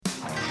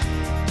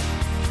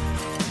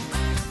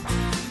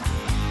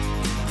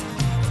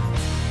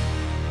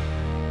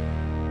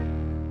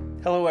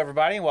Hello,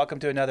 everybody, and welcome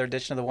to another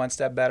edition of the One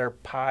Step Better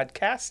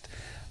podcast.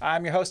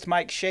 I'm your host,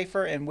 Mike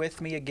Schaefer, and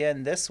with me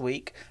again this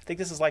week, I think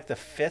this is like the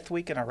fifth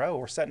week in a row,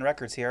 we're setting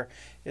records here,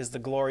 is the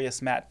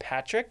glorious Matt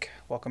Patrick.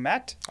 Welcome,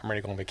 Matt. I'm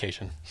ready to go on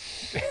vacation.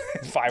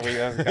 5 weeks,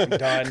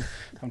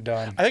 I'm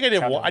done. I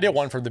think I did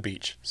one from the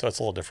beach, so it's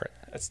a little different.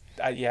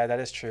 Yeah,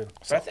 that is true.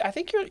 But I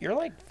think you're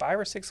like 5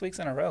 or 6 weeks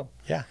in a row.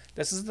 Yeah.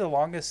 This is the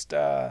longest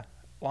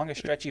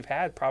stretch you've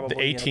had,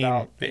 probably.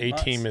 The A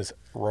team is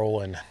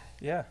rolling.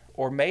 Yeah.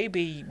 Or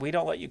maybe we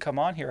don't let you come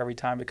on here every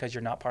time because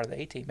you're not part of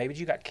the A team. Maybe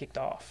you got kicked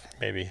off.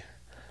 Maybe.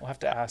 We'll have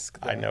to ask.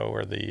 I know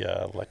where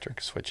the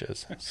electric switch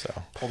is,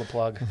 so. Pull the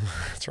plug.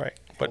 That's right.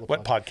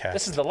 What podcast?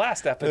 This is the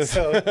last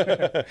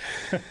episode.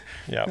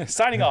 Yeah.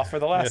 Signing off for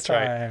the last That's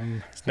time.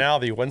 Right. It's now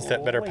the One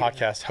Step Better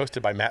podcast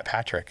hosted by Matt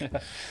Patrick.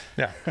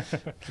 Yeah.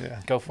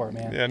 Go for it,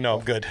 man. Yeah, no,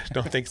 good.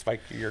 No, thanks, Mike.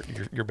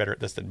 You're better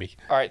at this than me.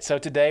 All right, so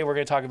today we're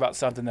going to talk about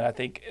something that I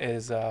think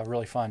is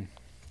really fun.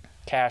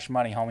 Cash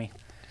money, homie.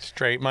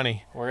 Straight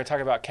money. We're going to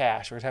talk about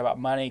cash. We're going to talk about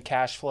money,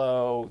 cash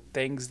flow,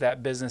 things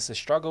that businesses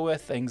struggle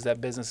with, things that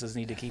businesses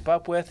need to keep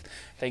up with,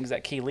 things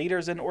that key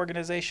leaders in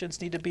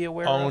organizations need to be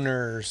aware of.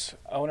 Owners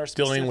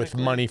dealing with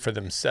money for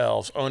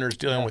themselves. Owners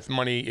dealing with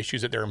money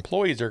issues that their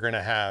employees are going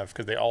to have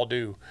because they all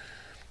do.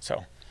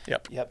 So,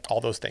 yep.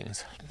 All those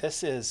things.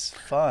 This is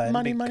fun.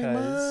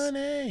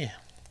 Money.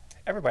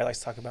 Everybody likes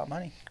to talk about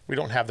money. We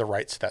don't have the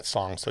rights to that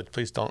song, so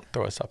please don't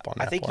throw us up on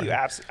that.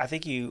 I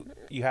think you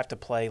have to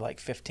play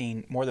like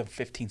more than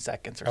 15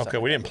 seconds or something. Okay,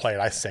 we didn't play it.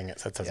 I sang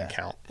it, so that doesn't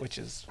count. We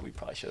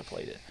probably should have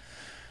played it.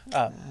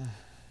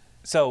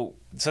 So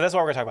that's what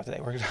we're going to talk about today.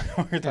 We're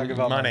going to talk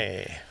about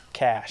money.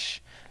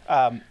 Cash,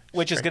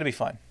 which is going to be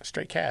fun.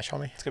 Straight cash,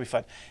 homie. It's going to be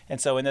fun. And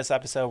so in this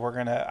episode,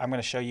 I'm going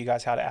to show you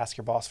guys how to ask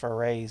your boss for a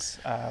raise.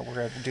 We're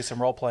going to do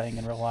some role playing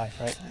in real life,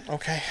 right?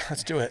 Okay,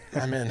 let's do it.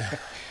 I'm in.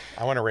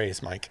 I want to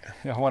raise, Mike.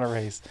 I want to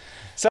raise.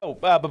 So,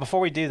 but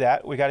before we do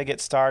that, we got to get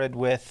started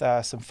with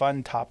some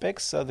fun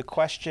topics. So the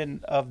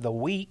question of the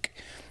week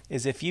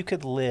is, if you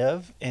could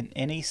live in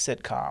any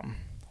sitcom,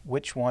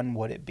 which one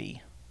would it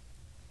be?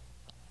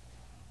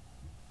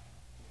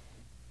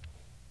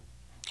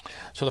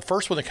 So the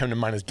first one that came to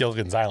mind is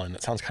Gilligan's Island.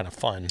 That sounds kind of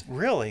fun.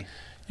 Really?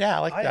 Yeah, I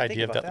like the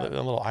idea of that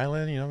little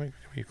island. It'd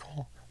be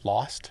cool.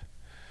 Lost,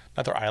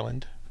 another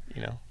island.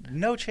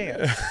 No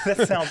chance.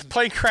 That sounds.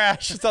 Plane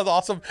crash. It sounds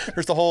awesome.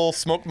 There's the whole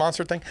smoke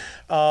monster thing.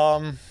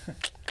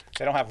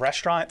 They don't have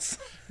restaurants.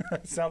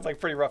 It sounds like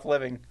pretty rough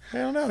living. I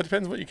don't know. It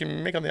depends what you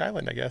can make on the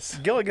island, I guess.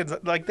 Gilligan's,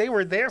 they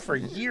were there for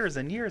years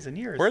and years and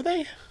years. Were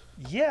they?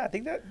 Yeah, I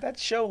think that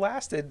show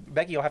lasted.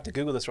 Becky, you'll have to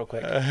Google this real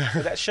quick.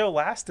 But that show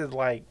lasted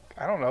I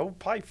don't know,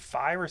 probably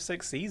 5 or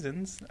 6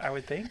 seasons, I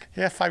would think.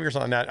 Yeah, 5 years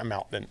on that. I'm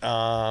out then.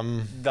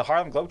 The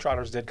Harlem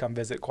Globetrotters did come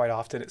visit quite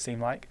often, it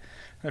seemed like.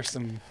 There's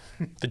some...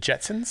 The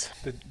Jetsons?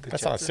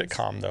 That's Jetsons. Not a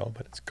sitcom, though,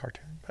 but it's a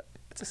cartoon. But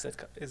it's a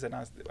sitcom. Is it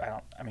not?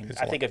 I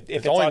think if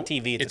it's only, on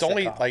TV, it's a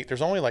only sitcom.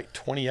 There's only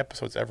 20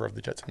 episodes ever of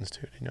the Jetsons,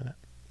 too. Did you know that?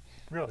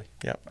 Really?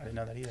 Yep. I didn't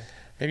know that either.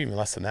 Maybe even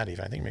less than that,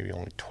 even. I think maybe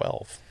only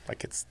 12.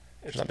 There's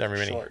not that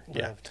many.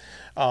 Short-lived.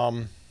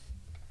 Yeah.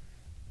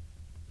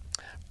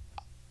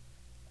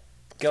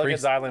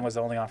 Gilligan's Island was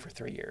only on for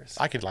 3 years.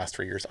 I could last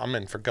 3 years. I'm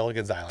in for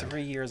Gilligan's Island.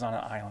 3 years on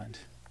an island.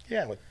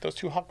 Yeah, with those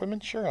 2 hot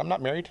women, sure. I'm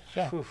not married.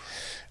 Yeah. Whew.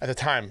 At the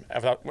time,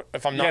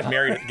 if I'm not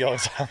married at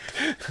Gilligan's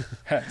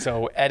Island.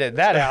 So edit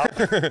that out.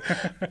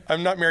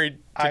 I'm not married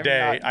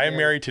today. I am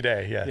married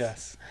today, yes.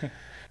 Yes.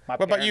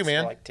 What about you,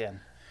 man? Were like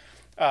 10.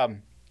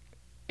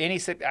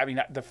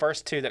 The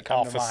first 2 that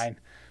come to mind.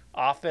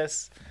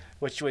 Office,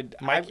 which would...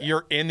 Mike,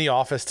 you're in the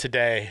office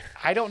today.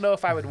 I don't know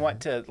if I would want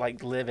to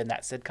live in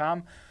that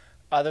sitcom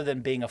other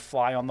than being a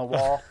fly on the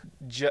wall,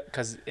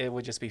 because it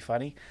would just be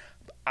funny.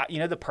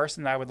 The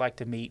person that I would like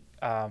to meet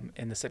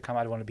in the sitcom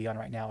I'd want to be on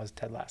right now is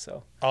Ted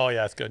Lasso. Oh,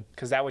 yeah, it's good.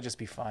 Because that would just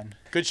be fun.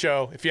 Good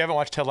show. If you haven't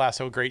watched Ted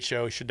Lasso, great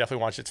show. You should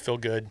definitely watch it. It's feel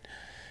good.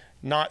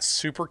 Not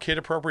super kid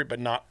appropriate,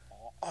 but not...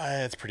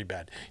 it's pretty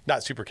bad.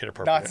 Not super kid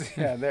appropriate.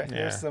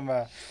 There's some...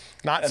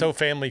 not so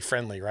family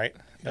friendly, right?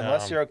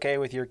 Unless you're okay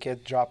with your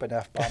kids dropping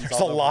F-bombs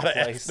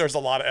there's a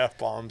lot of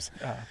F-bombs.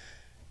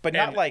 But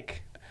not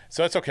like...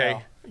 So it's okay.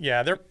 No.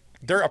 Yeah,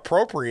 they're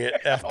appropriate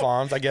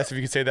F-bombs, I guess, if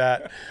you could say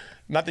that.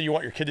 Not that you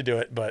want your kid to do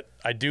it, but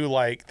I do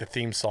like the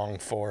theme song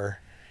for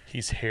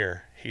He's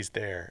Here, He's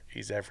There,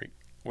 He's Everywhere.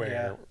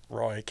 Yeah.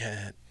 Roy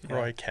Kent.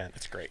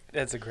 It's great.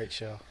 It's a great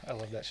show. I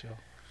love that show.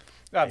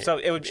 So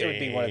it would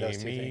be one of those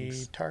 2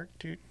 things. Tart,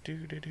 do,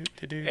 do, do, do,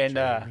 do, do. And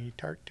Jamie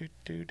Tart, do,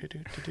 do, do, do,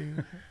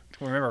 do.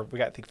 Remember, we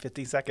got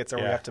 50 seconds or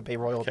we have to pay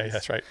royalties. Okay,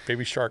 that's right.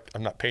 Baby Shark.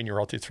 I'm not paying you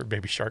royalties for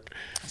Baby Shark.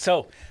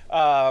 So,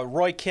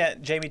 Roy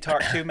Kent, Jamie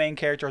Tart, 2 main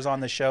characters on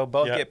the show,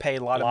 both get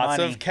paid a lot of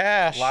money. Lots of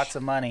cash. Lots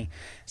of money.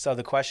 So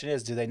the question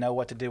is, do they know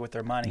what to do with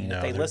their money? And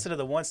if they listen to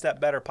the One Step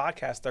Better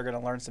podcast, they're going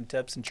to learn some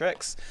tips and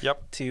tricks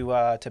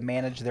to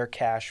manage their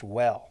cash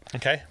well.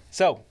 Okay.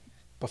 So,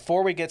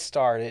 before we get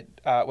started,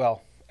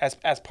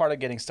 as part of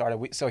getting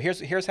started, so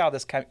here's how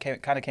this kind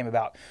of came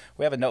about.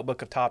 We have a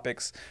notebook of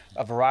topics,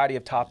 a variety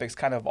of topics,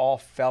 kind of all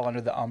fell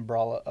under the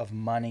umbrella of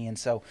money. And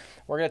so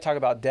we're going to talk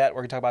about debt,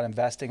 we're going to talk about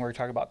investing, we're going to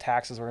talk about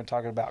taxes, we're going to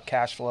talk about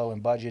cash flow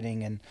and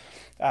budgeting and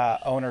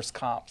owner's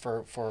comp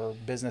for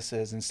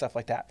businesses and stuff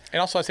like that. And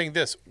also, I think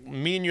this,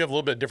 me and you have a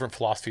little bit of different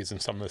philosophies in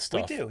some of this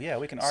stuff. We do, yeah.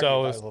 We can argue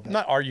about it a little bit.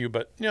 Not argue,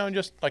 but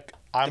just like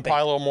I'm Debate.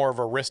 probably a little more of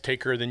a risk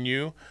taker than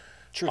you.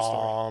 True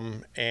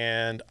story.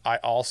 And I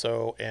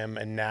also am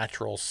a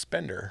natural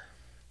spender.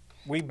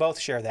 We both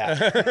share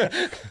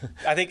that.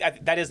 I think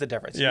that is the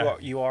difference. Yeah.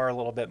 You are a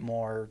little bit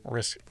more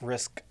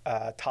risk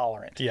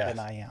tolerant Yes. than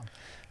I am.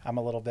 I'm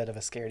a little bit of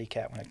a scaredy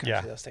cat when it comes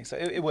Yeah. to those things. So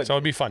it would. So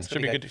it'd be fun. it's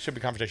Should be good. good. Should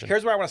be conversation.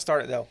 Here's where I want to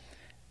start it though.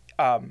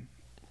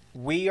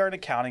 We are an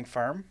accounting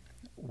firm.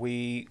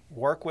 We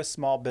work with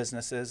small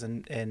businesses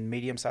and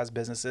medium-sized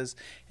businesses.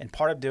 And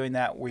part of doing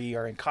that, we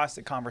are in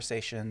constant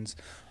conversations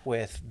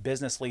with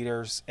business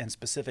leaders and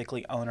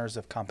specifically owners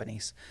of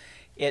companies.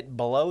 It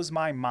blows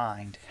my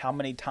mind how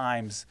many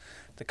times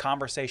the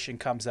conversation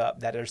comes up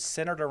that is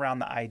centered around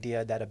the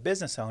idea that a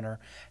business owner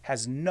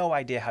has no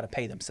idea how to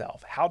pay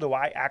themselves. How do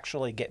I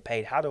actually get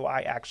paid? How do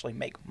I actually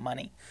make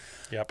money?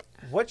 Yep.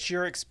 What's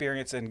your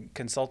experience in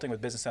consulting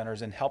with business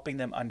owners and helping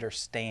them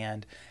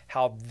understand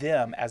how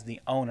them as the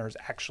owners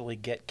actually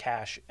get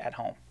cash at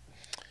home?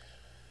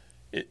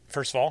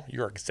 First of all,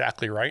 you're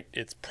exactly right.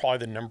 It's probably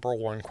the number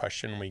one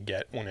question we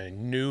get when a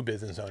new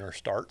business owner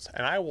starts.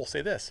 And I will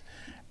say this,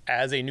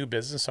 as a new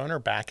business owner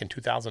back in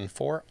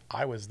 2004,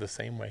 I was the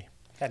same way.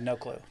 Had no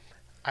clue.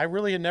 I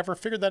really had never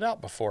figured that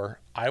out before.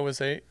 I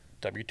was a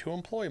W-2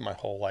 employee my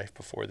whole life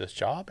before this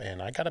job,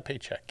 and I got a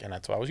paycheck, and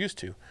that's what I was used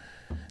to.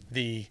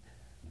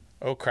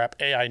 Oh crap,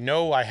 hey, I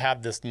know I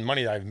have this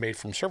money that I've made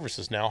from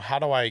services now. How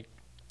do I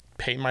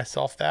pay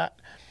myself that?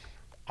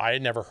 I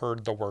had never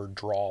heard the word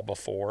draw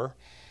before,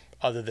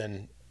 other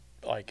than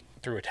like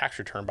through a tax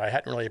return, but I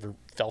hadn't really ever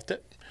felt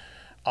it.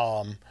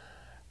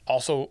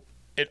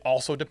 It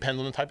also depends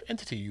on the type of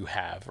entity you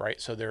have,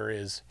 right? So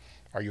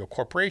are you a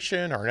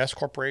corporation or an S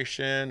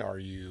corporation? Are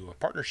you a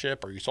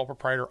partnership? Are you sole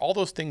proprietor? All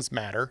those things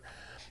matter.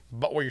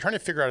 But what you're trying to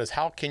figure out is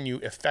how can you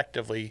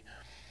effectively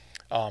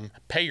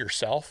pay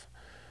yourself.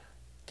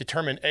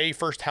 Determine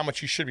first how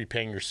much you should be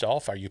paying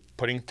yourself. Are you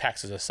putting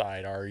taxes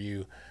aside? Are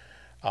you,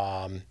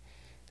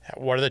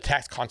 what are the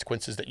tax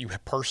consequences that you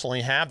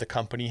personally have, the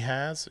company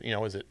has?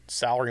 Is it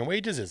salary and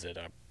wages? Is it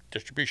a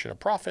distribution of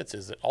profits?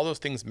 Is it all those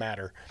things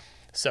matter?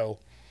 So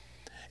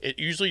it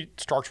usually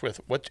starts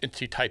with what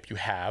entity type you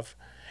have.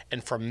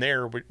 And from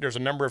there, there's a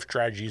number of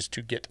strategies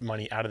to get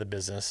money out of the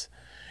business.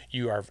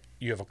 You have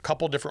a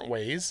couple different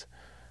ways.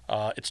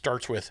 It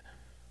starts with,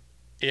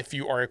 if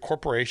you are a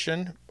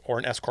corporation or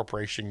an S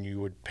corporation,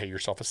 you would pay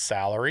yourself a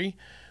salary,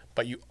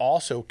 but you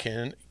also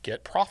can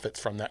get profits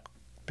from that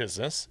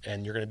business,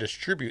 and you're going to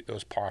distribute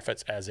those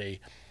profits as a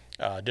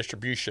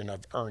distribution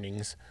of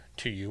earnings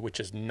to you, which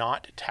is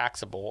not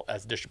taxable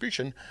as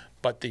distribution,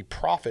 but the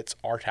profits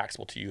are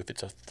taxable to you if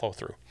it's a flow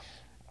through.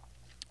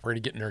 We're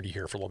going to get nerdy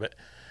here for a little bit.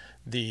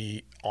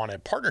 On a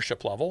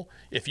partnership level,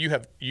 if you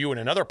have you and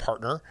another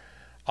partner,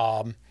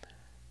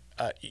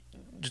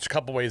 just a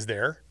couple ways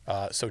there.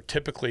 So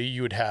typically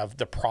you would have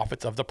the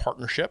profits of the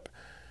partnership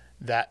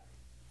that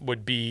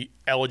would be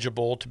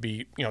eligible to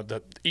be,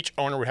 each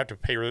owner would have to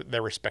pay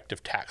their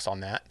respective tax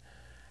on that.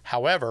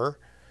 However,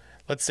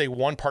 let's say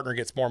one partner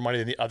gets more money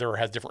than the other or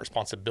has different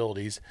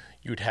responsibilities.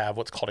 You'd have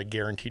what's called a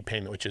guaranteed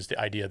payment, which is the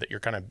idea that you're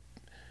kind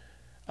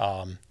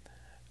of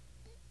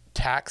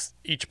tax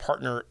each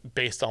partner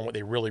based on what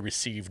they really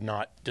receive,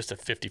 not just a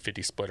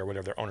 50-50 split or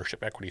whatever their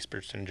ownership equity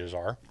percentages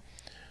are.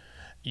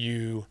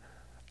 You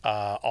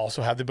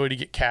also have the ability to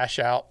get cash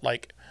out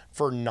like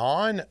for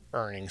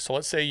non-earnings. So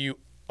let's say you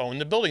own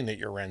the building that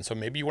you're in. So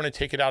maybe you want to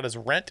take it out as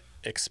rent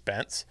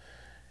expense.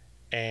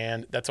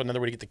 And that's another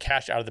way to get the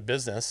cash out of the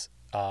business,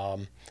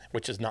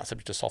 which is not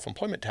subject to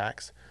self-employment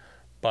tax,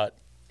 but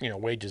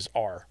wages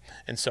are.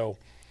 And so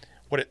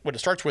what it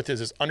starts with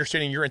is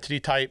understanding your entity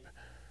type,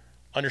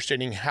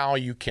 understanding how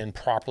you can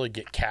properly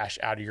get cash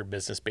out of your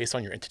business based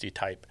on your entity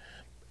type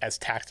as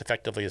tax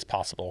effectively as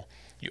possible.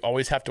 You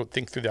always have to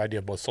think through the idea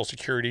of both Social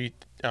Security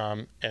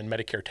and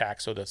Medicare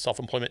tax, so the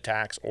self-employment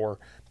tax or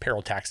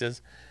payroll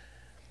taxes.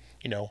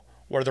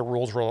 What are the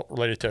rules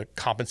related to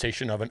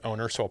compensation of an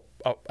owner? So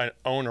an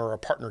owner or a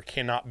partner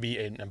cannot be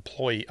an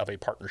employee of a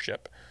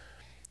partnership.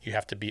 You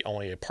have to be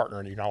only a partner,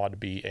 and you're not allowed to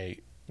be a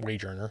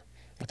wage earner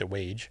with a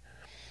wage.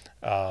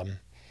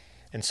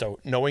 And so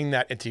knowing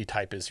that entity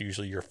type is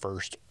usually your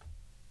first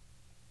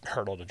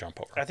hurdle to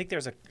jump over. I think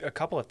there's a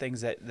couple of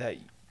things that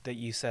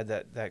you said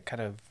that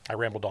kind of... I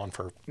rambled on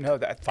for 5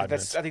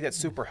 minutes. I think that's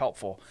super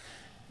helpful.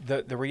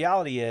 The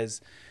reality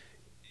is,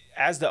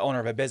 as the owner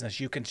of a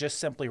business, you can just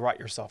simply write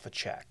yourself a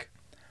check.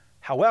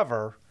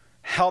 However,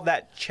 how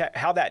that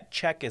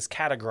check is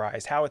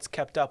categorized, how it's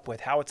kept up with,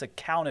 how it's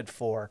accounted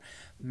for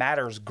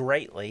matters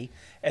greatly.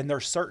 And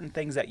there's certain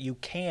things that you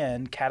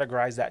can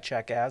categorize that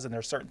check as, and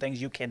there's certain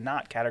things you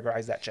cannot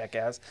categorize that check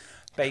as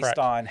based Correct.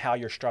 on how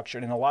you're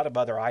structured and a lot of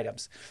other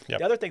items. Yep.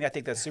 The other thing I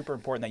think that's super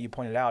important that you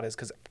pointed out is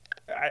because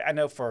I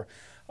know for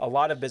a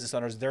lot of business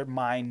owners, their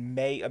mind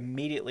may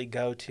immediately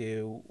go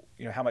to,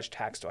 how much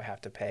tax do I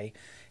have to pay?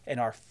 And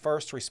our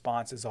first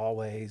response is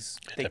always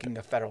thinking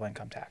of federal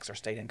income tax or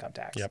state income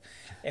tax. Yep.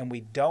 And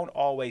we don't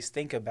always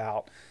think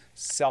about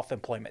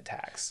self-employment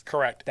tax.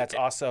 Correct. That's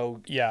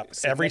also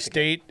Every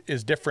state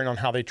is different on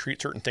how they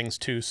treat certain things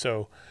too.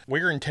 So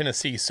we're in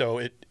Tennessee,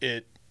 so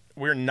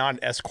we're not an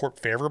S corp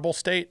favorable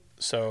state.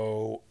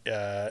 So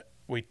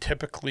we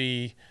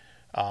typically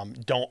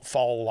don't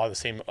follow a lot of the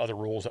same other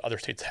rules that other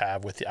states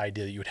have, with the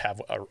idea that you would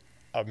have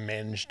a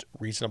managed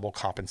reasonable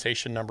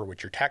compensation number,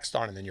 which you're taxed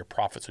on, and then your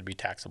profits would be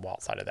taxable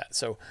outside of that.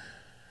 So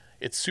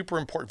it's super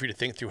important for you to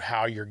think through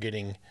how you're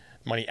getting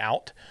money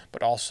out,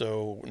 but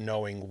also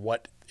knowing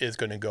what is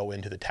going to go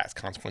into the tax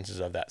consequences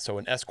of that. So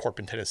an S corp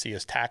in Tennessee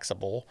is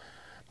taxable,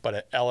 but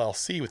an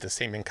LLC with the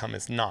same income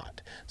is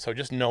not. So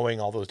just knowing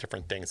all those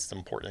different things, it's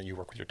important that you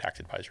work with your tax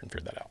advisor and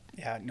figure that out.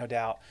 Yeah, no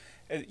doubt.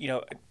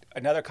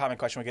 Another common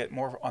question we get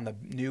more on the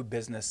new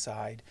business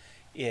side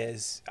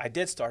is, I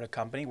did start a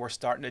company. We're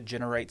starting to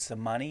generate some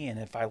money. And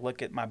if I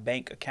look at my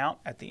bank account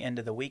at the end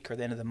of the week or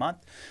the end of the month,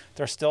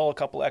 there's still a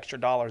couple extra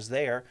dollars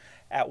there.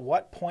 At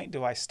what point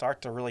do I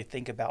start to really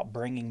think about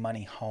bringing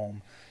money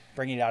home,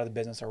 bringing it out of the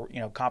business, or,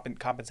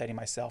 compensating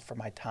myself for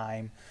my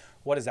time?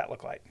 What does that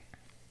look like?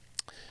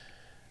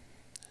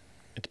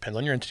 It depends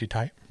on your entity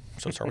type.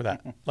 So start with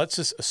that. Let's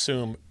just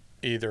assume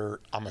either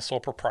I'm a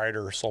sole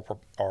proprietor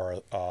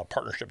or a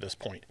partnership at this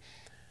point.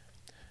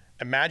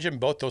 Imagine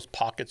both those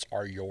pockets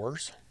are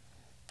yours.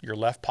 Your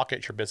left pocket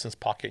is your business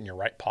pocket, and your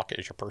right pocket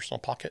is your personal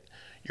pocket.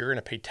 You're going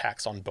to pay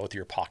tax on both of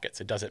your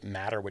pockets. It doesn't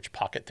matter which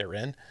pocket they're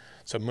in.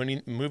 So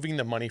moving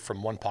the money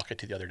from one pocket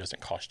to the other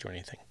doesn't cost you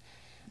anything.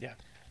 Yeah.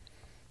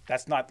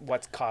 That's not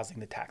what's causing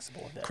the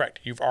taxable event. Correct.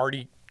 You've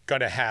already got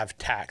to have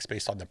tax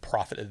based on the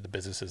profit that the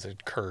business has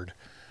incurred,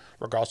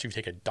 regardless if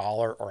you take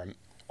 $1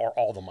 or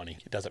all the money.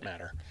 It doesn't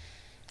matter.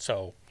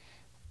 So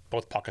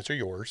both pockets are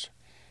yours.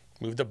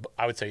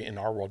 I would say in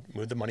our world,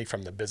 move the money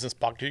from the business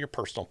pocket to your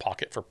personal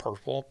pocket for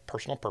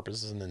personal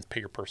purposes, and then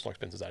pay your personal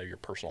expenses out of your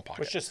personal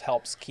pocket. Which just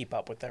helps keep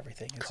up with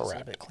everything. It's Correct.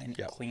 just a little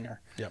bit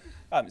cleaner.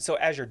 Yep. So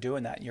as you're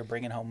doing that and you're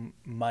bringing home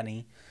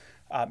money,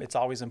 it's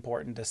always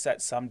important to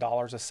set some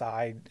dollars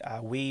aside.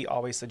 We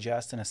always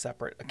suggest in a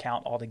separate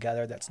account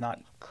altogether that's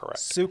not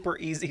super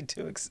easy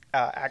to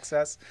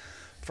access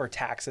for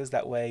taxes.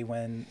 That way,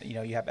 when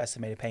you have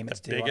estimated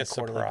payments due on a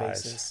quarterly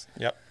basis.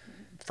 Yep.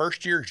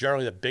 First year is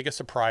generally the biggest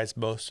surprise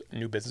most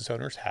new business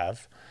owners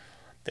have.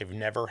 They've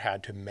never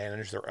had to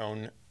manage their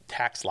own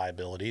tax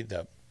liability.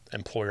 The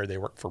employer they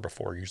worked for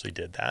before usually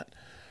did that.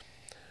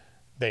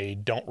 They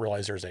don't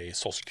realize there's a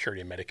Social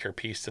Security and Medicare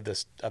piece of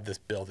this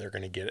bill they're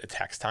going to get at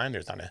tax time.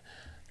 There's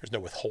no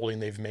withholding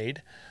they've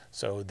made.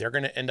 So they're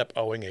going to end up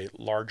owing a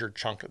larger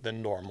chunk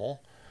than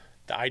normal.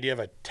 The idea of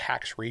a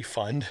tax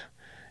refund,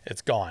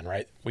 it's gone,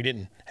 right?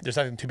 There's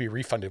nothing to be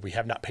refunded. We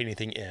have not paid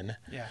anything in.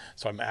 Yeah.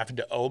 So I'm having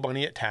to owe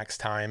money at tax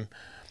time.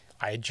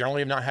 I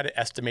generally have not had an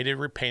estimated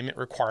repayment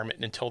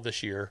requirement until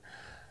this year.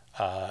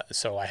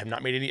 So I have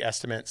not made any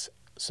estimates.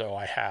 So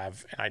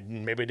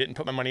maybe I didn't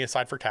put my money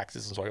aside for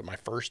taxes. And so I got my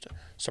first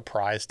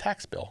surprise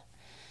tax bill.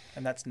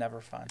 And that's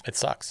never fun. It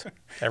sucks.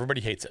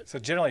 Everybody hates it. So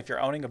generally, if you're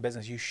owning a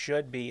business, you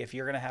should be, if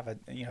you're going to have a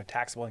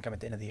taxable income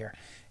at the end of the year,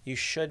 you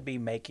should be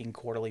making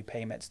quarterly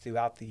payments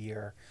throughout the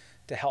year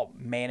to help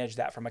manage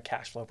that from a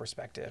cash flow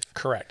perspective.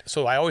 Correct.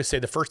 So I always say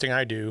the first thing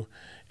I do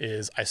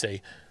is I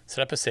say,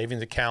 set up a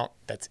savings account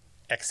that's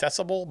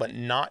accessible, but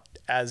not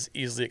as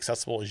easily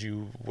accessible as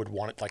you would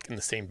want it, like in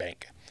the same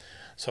bank.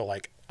 So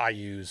like I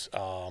use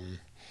an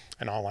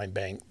online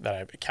bank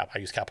that I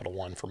use Capital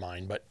One for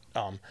mine, but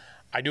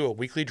I do a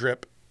weekly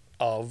drip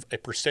of a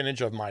percentage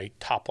of my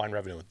top line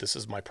revenue. This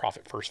is my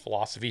profit first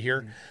philosophy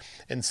here. Mm-hmm.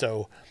 And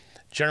so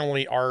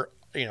generally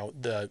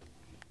the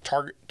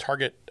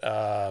target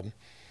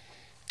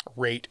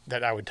rate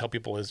that I would tell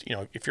people is,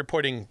 if you're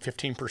putting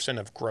 15%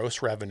 of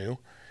gross revenue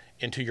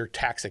into your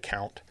tax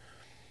account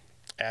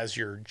as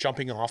your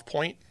jumping off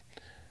point,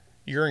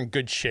 you're in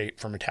good shape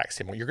from a tax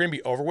standpoint. You're going to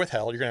be over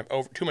withheld. You're going to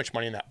have too much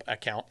money in that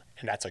account,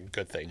 and that's a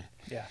good thing.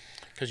 Yeah.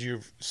 Because you're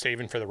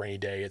saving for the rainy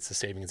day. It's a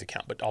savings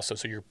account. But also,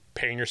 so you're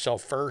paying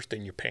yourself first,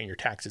 then you're paying your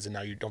taxes, and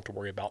now you don't have to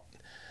worry about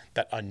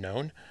that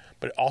unknown.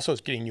 But it also is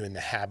getting you in the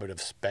habit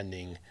of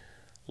spending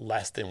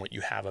less than what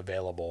you have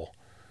available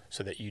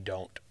so that you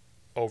don't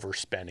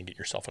overspend and get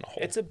yourself in a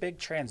hole. It's a big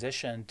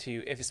transition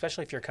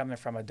especially if you're coming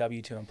from a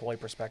W-2 employee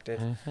perspective,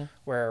 mm-hmm.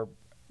 where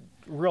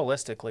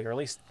realistically, or at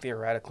least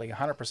theoretically,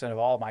 100% of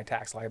all my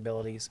tax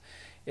liabilities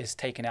is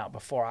taken out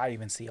before I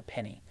even see a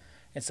penny.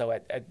 And so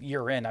at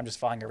year end, I'm just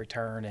filing a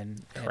return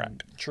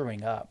and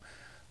truing up.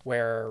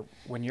 Where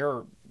when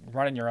you're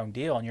running your own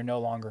deal and you're no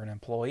longer an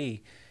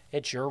employee,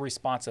 it's your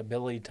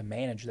responsibility to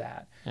manage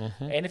that.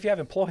 Mm-hmm. And if you have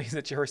employees,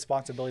 it's your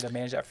responsibility to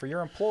manage that for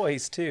your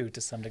employees too,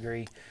 to some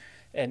degree.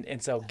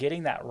 And so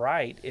getting that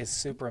right is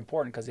super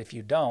important, because if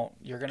you don't,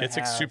 you're going to have...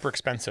 It's super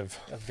expensive.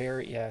 It's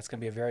going to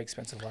be a very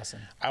expensive lesson.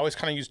 I always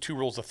kind of use two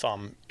rules of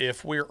thumb.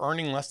 If we're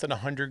earning less than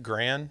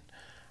 $100,000,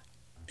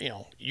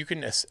 you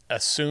can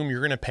assume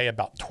you're going to pay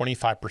about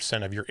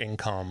 25% of your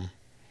income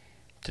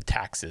to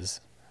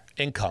taxes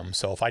income.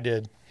 So if I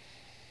did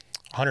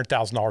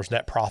 $100,000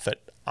 net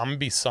profit, I'm going to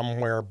be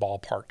somewhere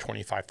ballpark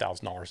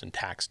 $25,000 in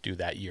tax due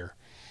that year.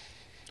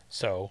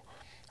 So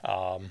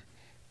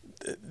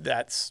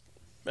that's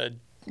a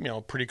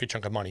pretty good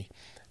chunk of money.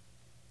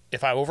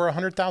 If I over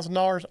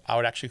 $100,000, I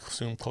would actually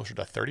assume closer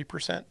to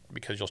 30%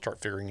 because you'll start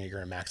figuring you're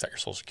going to max out your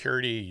Social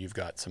Security. You've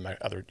got some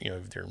other,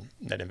 your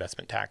net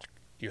investment tax.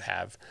 You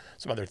have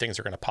some other things that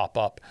are going to pop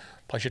up.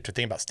 Plus, you have to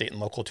think about state and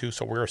local too.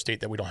 So we're a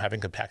state that we don't have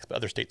income tax, but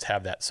other states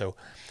have that. So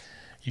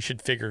you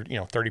should figure,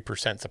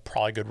 30% is a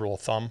probably good rule of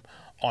thumb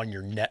on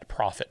your net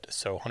profit.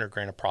 So 100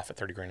 grand of profit,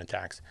 30 grand in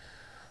tax.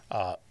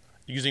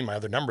 Using my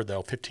other number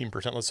though,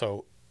 15%.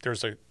 So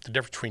there's the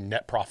difference between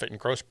net profit and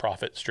gross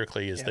profit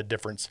strictly is the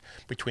difference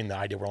between the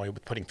idea we're only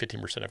putting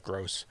 15% of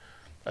gross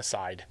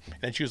aside,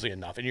 and it's usually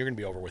enough, and you're going to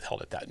be over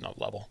withheld at that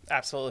level.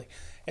 Absolutely.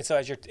 And so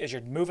as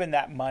you're moving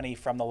that money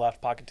from the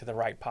left pocket to the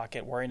right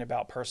pocket, worrying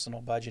about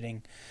personal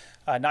budgeting,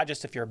 not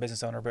just if you're a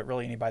business owner, but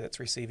really anybody that's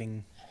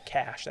receiving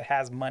cash, that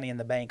has money in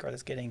the bank or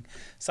that's getting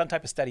some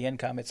type of steady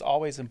income, it's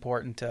always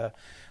important to, at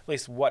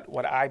least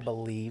what I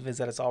believe is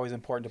that it's always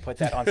important to put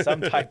that on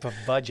some type of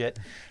budget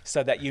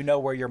so that you know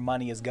where your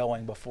money is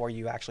going before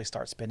you actually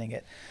start spending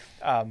it.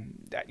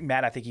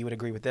 Matt, I think you would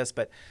agree with this,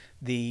 but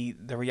the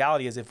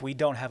reality is if we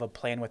don't have a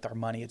plan with our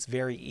money, it's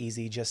very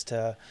easy just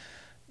to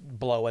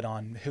blow it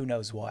on who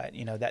knows what.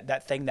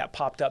 That thing that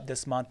popped up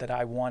this month that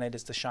I wanted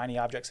is the shiny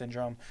object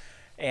syndrome.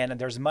 And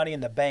there's money in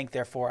the bank,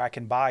 therefore I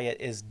can buy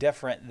it, is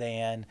different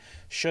than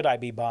should I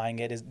be buying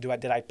it?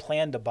 Did I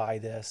plan to buy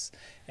this?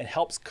 It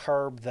helps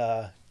curb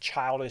the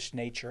childish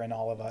nature in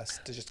all of us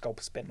to just go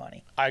spend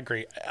money. I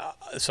agree.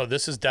 So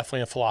this is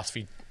definitely a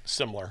philosophy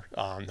similar,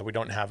 that we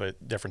don't have a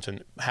difference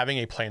in. Having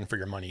a plan for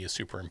your money is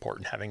super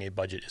important. Having a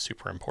budget is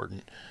super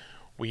important.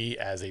 We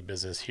as a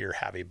business here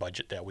have a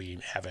budget that we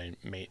set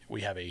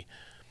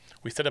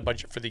a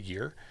budget for the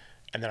year.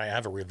 And then I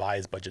have a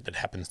revised budget that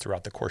happens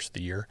throughout the course of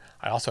the year.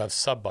 I also have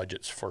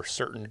sub-budgets for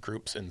certain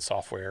groups in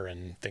software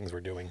and things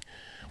we're doing.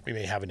 We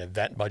may have an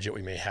event budget.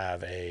 We may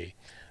have a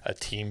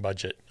team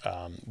budget.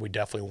 We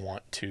definitely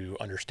want to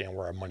understand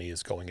where our money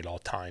is going at all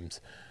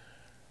times.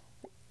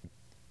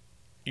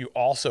 You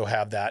also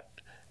have that,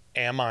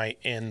 am I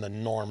in the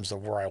norms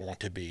of where I want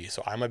to be?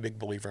 So I'm a big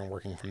believer in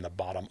working from the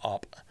bottom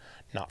up,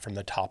 not from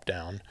the top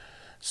down.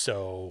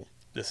 So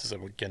this is,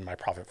 again, my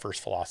profit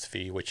first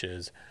philosophy, which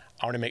is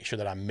I want to make sure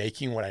that I'm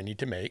making what I need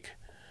to make.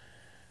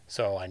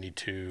 So I need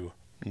to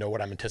know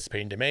what I'm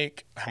anticipating to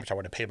make, how much I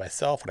want to pay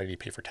myself, what I need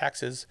to pay for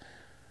taxes,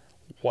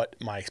 what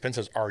my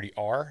expenses already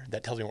are.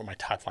 That tells me what my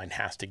top line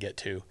has to get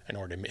to in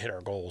order to hit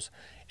our goals.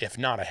 If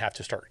not, I have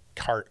to start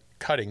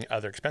cutting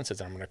other expenses,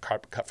 and I'm going to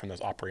cut from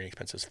those operating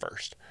expenses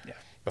first. Yeah.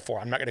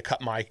 I'm not going to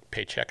cut my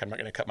paycheck. I'm not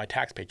going to cut my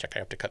tax paycheck. I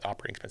have to cut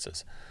operating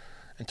expenses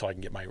until I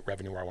can get my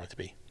revenue where I want it to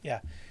be.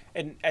 Yeah.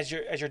 And as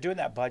you're doing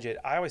that budget,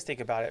 I always think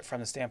about it from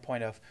the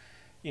standpoint of,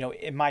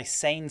 in my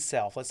sane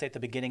self, let's say at the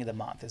beginning of the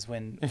month is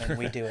when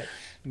we do it.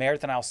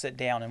 Meredith and I'll sit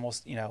down and we'll,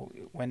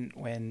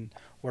 when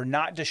we're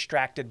not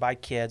distracted by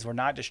kids, we're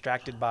not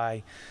distracted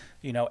by,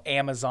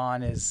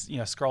 Amazon is,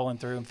 scrolling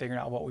through and figuring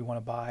out what we want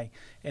to buy.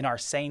 In our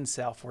sane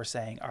self, we're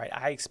saying, all right,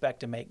 I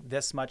expect to make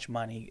this much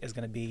money is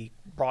going to be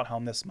brought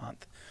home this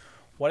month.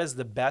 What is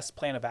the best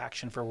plan of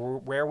action for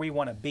where we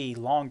want to be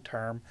long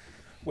term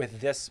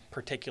with this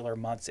particular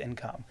month's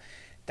income?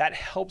 That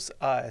helps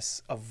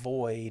us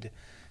avoid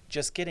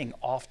just getting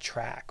off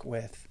track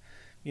with,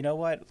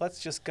 let's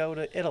just go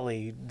to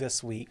Italy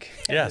this week.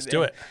 Yeah, let's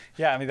do it.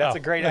 Yeah, that's a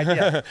great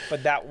idea,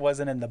 but that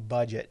wasn't in the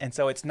budget. And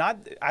so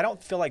I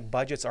don't feel like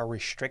budgets are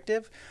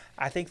restrictive.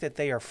 I think that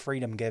they are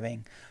freedom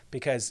giving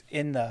because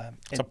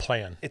it's a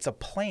plan. It's a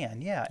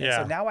plan, yeah. And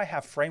so now I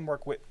have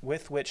framework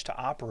with which to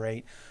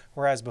operate,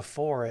 whereas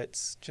before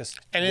it's just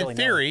And in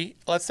theory,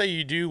 let's say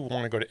you do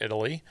want to go to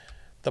Italy.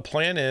 The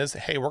plan is,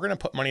 hey, we're going to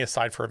put money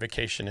aside for a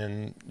vacation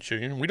in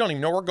June. We don't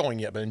even know we're going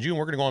yet, but in June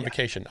we're going to go on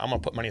vacation. I'm going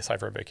to put money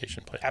aside for a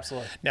vacation plan.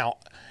 Absolutely. Now,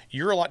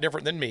 you're a lot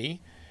different than me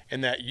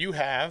in that you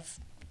have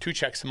 2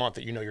 checks a month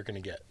that you're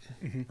going to get,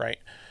 right?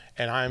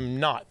 And I'm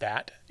not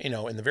that. In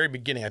the very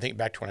beginning, I think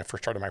back to when I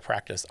first started my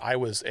practice, I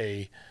was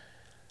a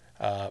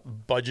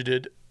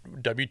budgeted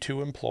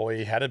W-2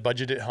 employee, had a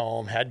budget at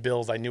home, had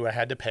bills I knew I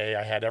had to pay.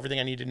 I had everything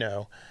I needed to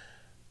know.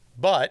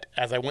 But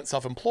as I went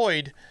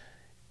self-employed,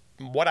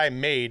 what I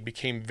made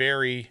became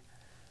very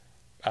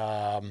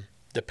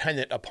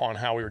dependent upon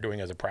how we were doing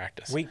as a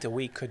practice. Week to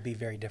week could be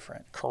very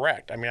different.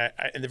 Correct. I mean,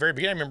 in the very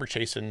beginning, I remember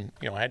chasing,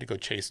 I had to go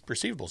chase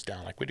receivables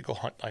down. Like we had to go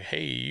hunt, like,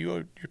 hey,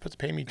 you're supposed to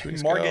pay me 2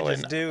 weeks ago. Mortgage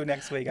is due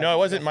next week. No, it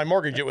wasn't my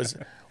mortgage. It was,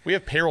 we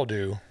have payroll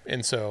due.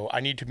 And so I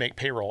need to make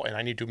payroll and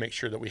I need to make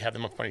sure that we have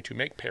enough money to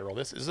make payroll.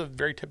 This is a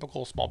very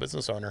typical small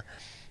business owner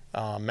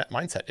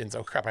mindset. And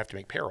so, crap, I have to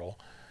make payroll.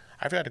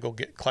 I've got to go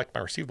collect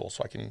my receivables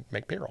so I can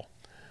make payroll.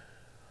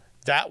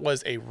 That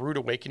was a rude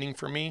awakening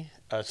for me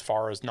as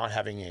far as not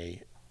having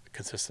a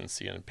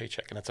consistency in a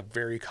paycheck. And that's a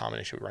very common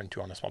issue we run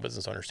into on a small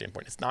business owner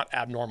standpoint. It's not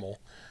abnormal,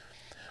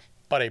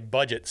 but a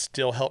budget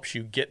still helps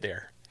you get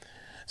there.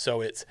 So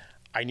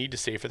I need to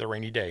save for the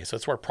rainy day. So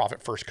that's where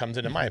Profit First comes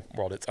into my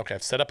world. It's okay,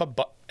 I've set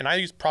up and I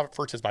use Profit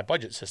First as my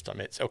budget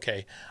system. It's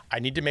okay, I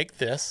need to make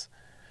this.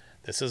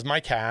 This is my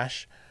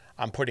cash.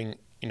 I'm putting,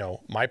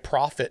 my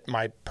profit,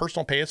 my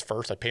personal pay is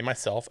first. I pay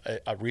myself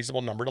a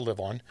reasonable number to live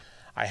on.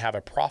 I have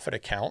a profit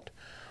account,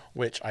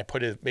 which I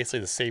put in basically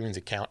the savings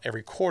account.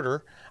 Every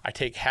quarter, I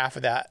take half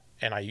of that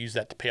and I use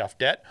that to pay off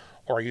debt,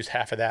 or I use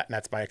half of that and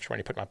that's my extra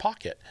money to put in my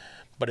pocket.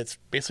 But it's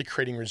basically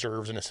creating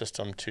reserves in a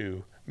system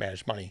to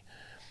manage money.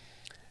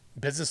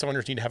 Business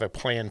owners need to have a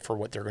plan for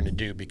what they're going to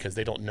do, because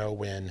they don't know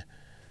when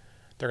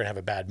they're going to have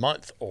a bad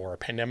month or a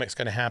pandemic's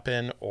going to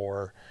happen,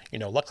 or,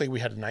 luckily we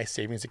had a nice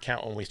savings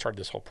account when we started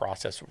this whole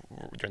process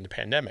during the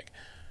pandemic.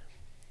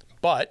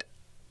 But,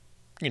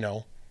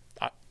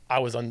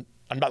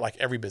 I'm not like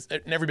every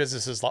business, and every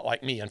business is a lot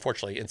like me,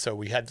 unfortunately. And so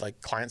we had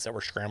like clients that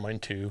were scrambling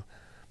to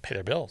pay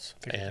their bills.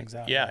 Figure things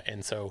out. Yeah.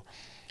 And so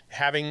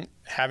having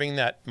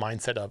that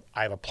mindset of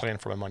I have a plan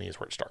for my money is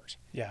where it starts.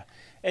 Yeah.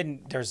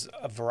 And there's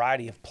a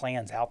variety of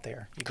plans out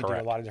there. You can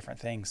Correct. do a lot of different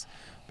things.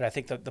 But I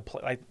think that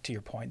like, to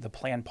your point, the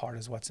plan part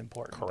is what's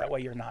important. Correct. That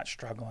way you're not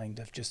struggling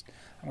to just,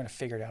 I'm going to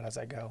figure it out as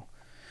I go.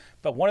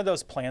 But one of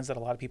those plans that a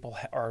lot of people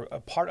are a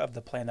part of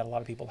the plan that a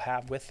lot of people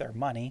have with their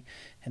money,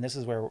 and this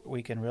is where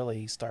we can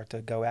really start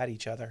to go at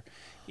each other,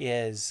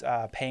 is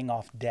paying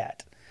off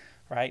debt,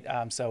 right?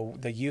 So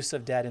the use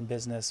of debt in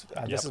business,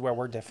 this is where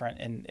we're different,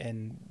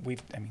 and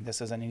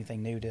this isn't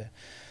anything new to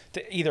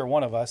either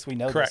one of us. We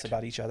know Correct. this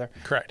about each other.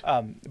 Correct.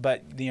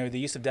 But the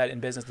use of debt in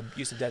business, the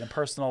use of debt in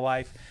personal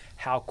life,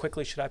 how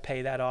quickly should I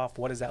pay that off?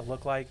 What does that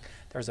look like?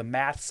 There's a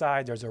math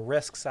side, there's a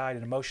risk side,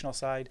 an emotional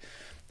side.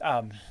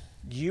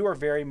 You are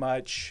very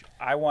much,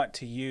 I want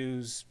to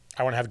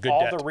have good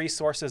all debt. the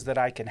resources that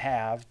I can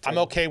have I'm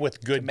okay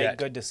with good to make debt.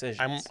 good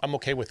decisions. I'm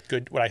okay with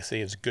good, what I say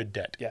is good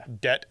debt. Yeah.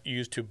 Debt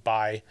used to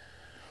buy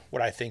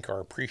what I think are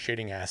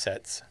appreciating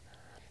assets.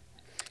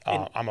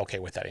 I'm okay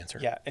with that answer.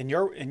 Yeah. In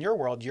your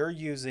world, you're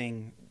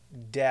using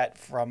debt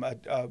from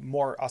a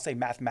more, I'll say,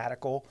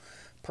 mathematical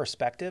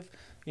perspective.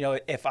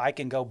 If I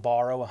can go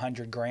borrow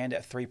 $100,000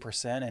 at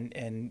 3%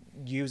 and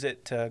use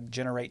it to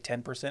generate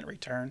 10%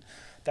 return,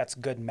 that's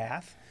good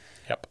math.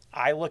 Yep.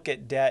 I look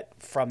at debt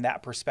from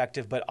that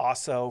perspective, but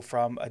also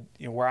from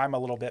where I'm a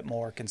little bit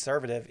more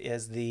conservative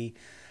is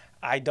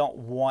I don't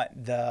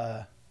want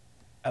the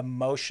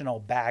emotional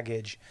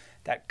baggage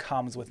that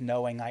comes with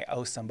knowing I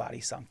owe somebody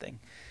something.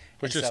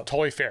 Which is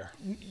totally fair.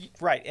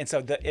 Right. And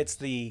so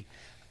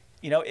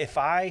if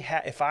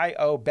I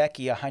owe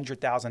Becky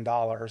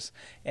 $100,000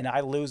 and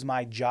I lose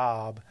my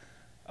job,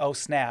 oh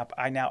snap,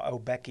 I now owe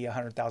Becky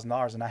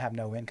 $100,000 and I have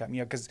no income.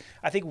 Because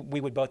I think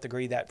we would both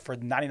agree that for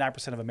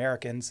 99% of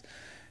Americans,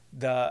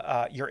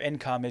 your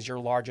income is your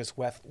largest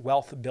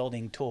wealth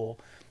building tool.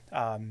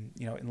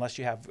 Unless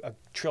you have $1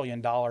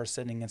 trillion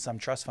sitting in some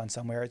trust fund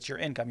somewhere, it's your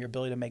income, your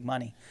ability to make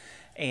money.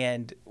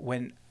 And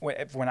when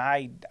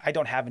I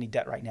don't have any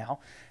debt right now,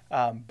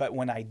 but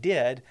when I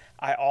did,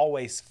 I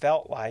always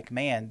felt like,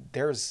 man,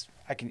 you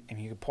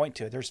can point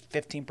to it. There's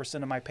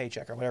 15% of my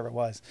paycheck or whatever it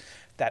was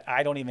that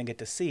I don't even get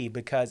to see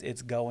because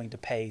it's going to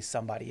pay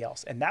somebody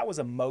else. And that was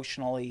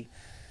emotionally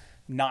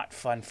not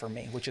fun for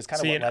me, which is kind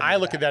of what led me to I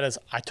look at that as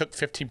I took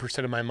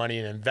 15% of my money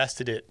and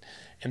invested it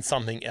in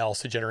something else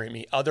to generate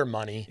me other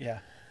money. Yeah.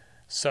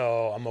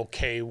 So I'm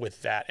okay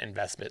with that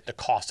investment, the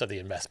cost of the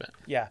investment.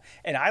 Yeah.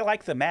 And I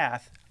like the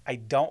math. I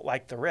don't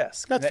like the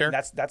risk. That's fair.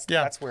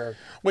 That's where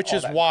which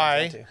is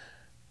why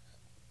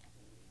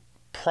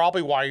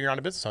probably why you're not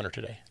a business owner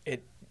today.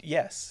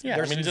 Yes. Yeah,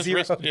 There's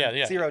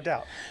zero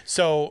doubt.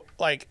 So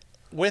like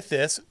with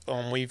this,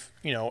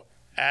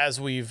 as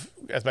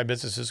my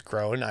business has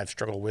grown, I've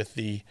struggled with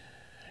do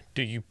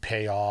you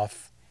pay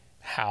off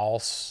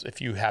house? If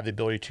you have the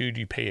ability to, do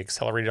you pay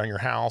accelerated on your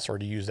house, or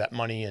do you use that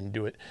money and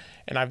do it?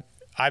 And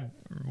I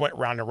went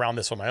round and around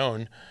this on my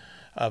own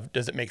of,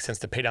 does it make sense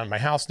to pay down my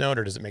house note,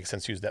 or does it make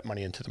sense to use that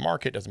money into the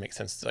market? Does it make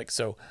sense?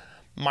 So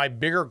my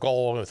bigger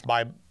goal with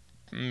my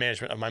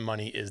management of my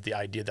money is the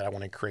idea that I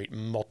want to create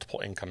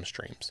multiple income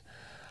streams.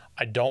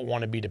 I don't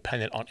want to be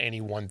dependent on any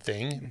one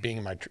thing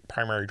being my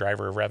primary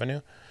driver of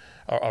revenue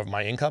or of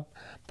my income,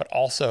 but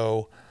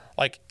also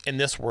like in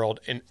this world,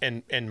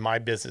 in my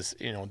business,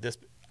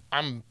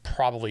 I'm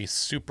probably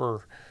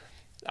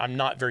I'm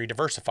not very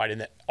diversified in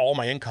that all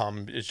my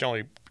income is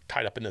generally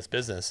tied up in this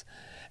business.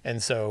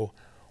 And so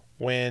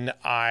when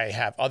I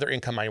have other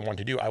income I want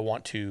to do, I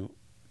want to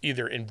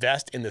either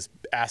invest in this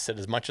asset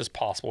as much as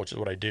possible, which is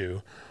what I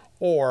do,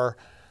 or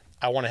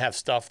I want to have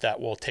stuff that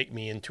will take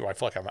me into, I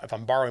feel like if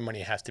I'm borrowing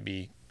money, it has to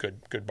be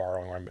good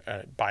borrowing, or I'm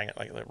buying it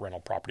like a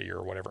rental property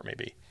or whatever it may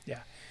be. Yeah.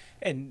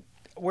 And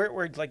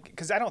we're like,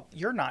 because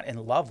you're not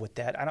in love with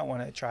that. I don't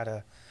want to try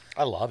to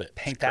I love it.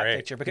 Paint that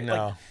picture because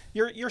like,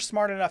 you're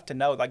smart enough to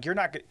know like you're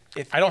not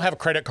if I don't have a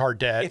credit card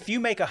debt. If you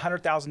make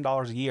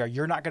 $100,000 a year,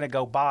 you're not going to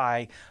go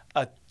buy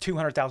a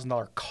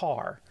 $200,000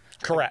 car.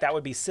 Correct. Like, that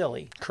would be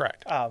silly.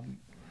 Correct.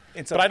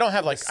 And so but I don't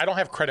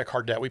have credit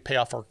card debt. We pay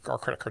off our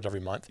credit cards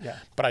every month. Yeah.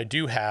 But I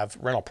do have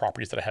rental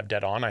properties that I have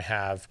debt on. I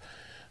have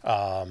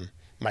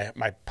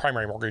my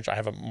primary mortgage. I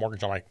have a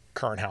mortgage on my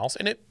current house,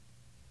 and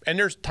and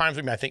there's times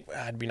when I think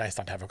it'd be nice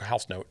not to have a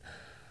house note.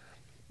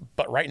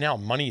 But right now,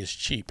 money is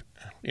cheap.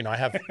 You know, I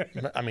have,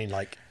 I mean,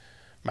 like,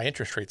 my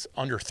interest rate's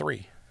under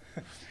 3.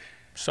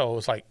 So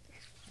it's like,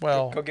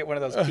 well, Go get one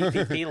of those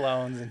PPP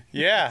loans and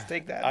yeah. just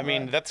take that. I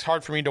mean, that's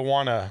hard for me to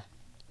want to,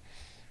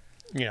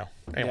 you know.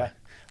 Anyway,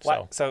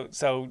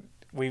 So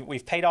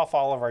we've paid off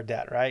all of our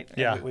debt, right? And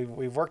Yeah.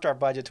 we've worked our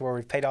budget to where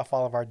we've paid off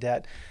all of our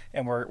debt,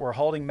 and we're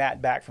holding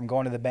Matt back from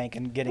going to the bank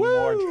and getting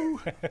more.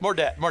 more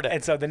debt.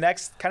 And so the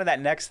next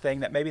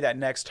thing, that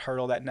next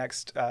hurdle, that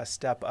next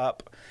step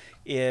up,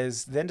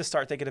 is then to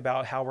start thinking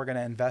about how we're going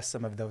to invest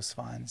some of those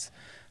funds,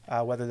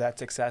 whether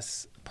that's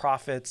excess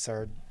profits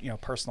or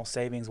personal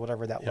savings,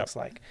 whatever that looks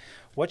like.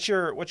 What's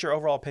your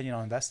overall opinion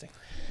on investing?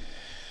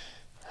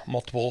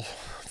 Multiple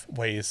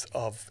ways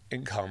of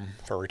income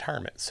for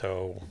retirement.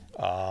 So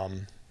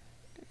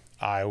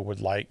I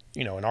would like,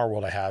 in our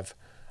world, I have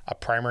a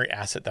primary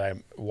asset that I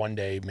one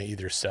day may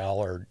either sell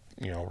or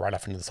right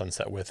off into the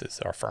sunset with is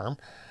our firm.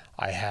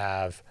 I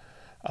have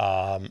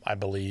I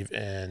believe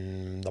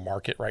in the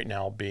market right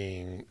now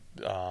being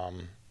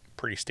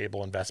pretty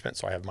stable investment.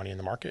 So I have money in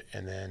the market,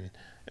 and then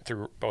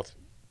through both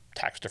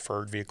tax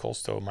deferred vehicles,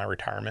 so my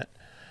retirement.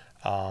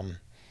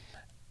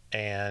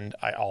 And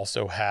I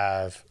also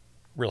have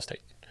real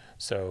estate.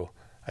 So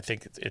I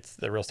think it's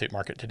the real estate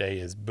market today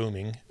is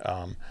booming.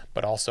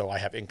 But also I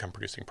have income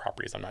producing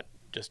properties. I'm not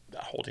just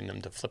holding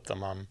them to flip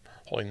them. I'm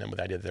holding them with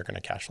the idea that they're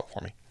going to cash flow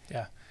for me.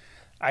 Yeah.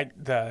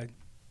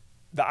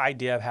 The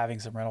idea of having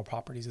some rental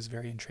properties is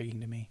very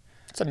intriguing to me.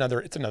 It's another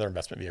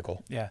investment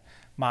vehicle. Yeah.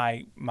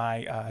 My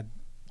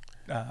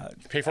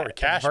pay for it with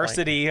cash.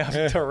 Adversity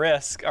to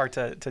risk or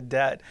to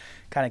debt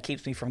kind of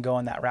keeps me from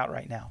going that route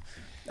right now.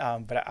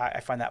 But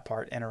I find that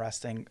part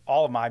interesting.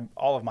 All of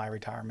my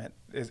retirement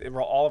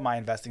all of my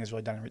investing is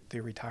really done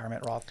through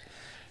retirement Roth.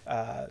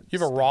 You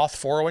have a Roth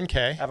 401k.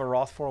 I have a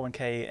Roth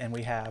 401k, and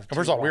we have.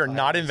 First of all, we are Roth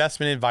not IRAs.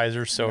 investment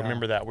advisors, so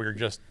remember that we're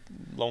just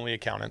lonely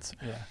accountants.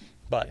 Yeah.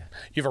 But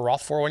you have a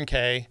Roth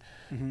 401k.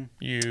 And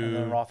You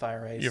then Roth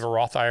IRAs. you have a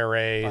Roth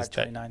IRA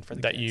 529 for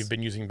the that kids. you've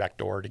been using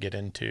backdoor to get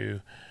into.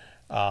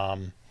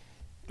 And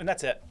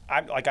that's it.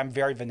 I'm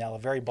very vanilla,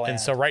 very bland. And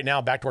so right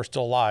now, backdoor's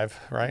still alive,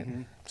 right?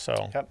 So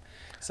Yep.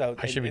 So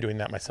I should be doing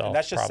that myself. And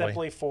that's just probably.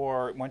 simply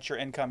for once your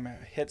income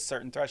hits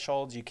certain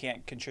thresholds, you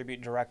can't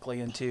contribute directly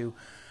into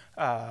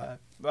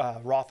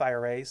Roth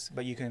IRAs,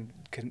 but you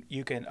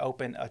can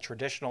open a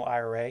traditional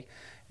IRA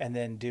and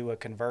then do a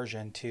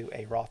conversion to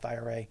a Roth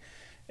IRA.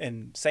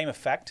 And same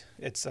effect.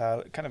 It's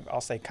kind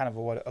of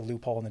a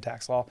loophole in the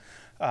tax law.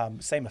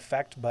 Same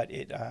effect, but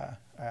it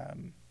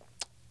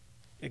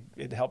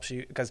helps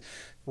you because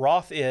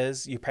Roth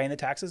is you paying the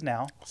taxes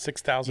now.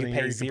 $6,000 a You year. pay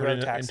You can zero put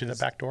it taxes into the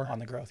back door. on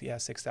the growth. Yeah,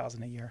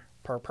 $6,000 a year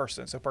per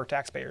person, so per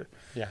taxpayer.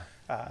 Yeah.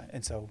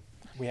 And so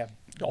we have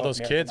All those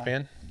kids,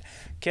 man.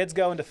 Kids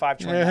go into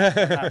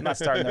 529. I'm not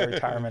starting their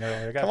retirement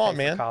earlier. Come on,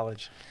 man.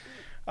 College.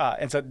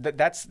 And so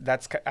that's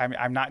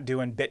I'm not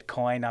doing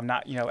Bitcoin. I'm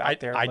not out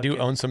there. I do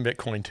looking. own some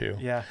Bitcoin too.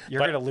 Yeah, you're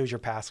But- gonna lose your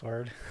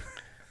password.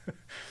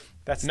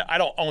 That's No, I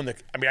don't own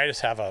I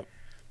just have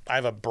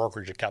a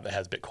brokerage account that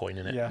has Bitcoin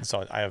in it. Yeah.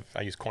 So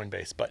I use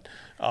Coinbase, but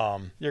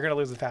you're gonna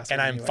lose the password.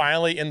 and I'm anyway.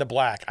 finally in the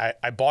black.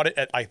 I bought it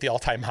at like the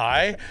all-time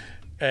high,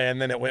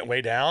 and then it went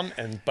way down.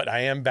 But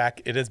I am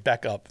back. It is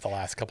back up the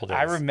last couple of days.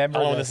 I remember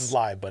I don't know when this this. is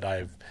live,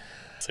 but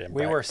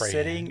We were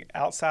sitting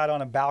outside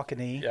on a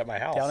balcony at my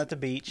house down at the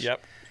beach.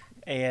 Yep.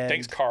 And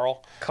Thanks,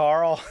 Carl.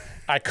 Carl,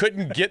 I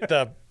couldn't get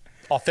the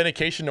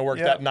authentication to work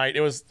Yeah. that night.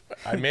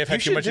 I may have you had too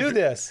should much. do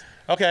this.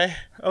 Okay.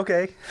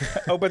 Okay.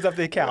 Opens up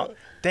the account.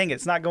 Dang it,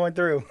 it's not going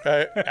through.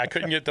 I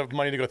couldn't get the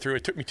money to go through.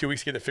 It took me 2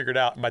 weeks to get it figured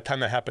out. And by the time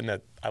that happened,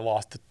 I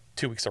lost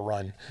 2 weeks of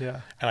run. Yeah.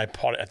 And I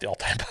bought it at the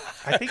all-time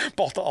high. I think-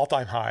 bought the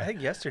all-time high. I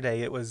think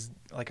yesterday it was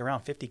like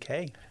around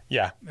 50K.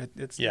 Yeah.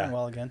 It's Yeah. doing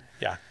well again.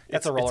 Yeah.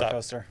 That's a roller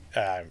coaster.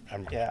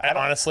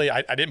 Honestly,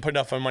 I didn't put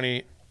enough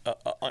money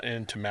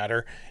in to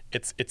matter.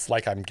 It's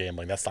like I'm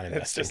gambling. That's not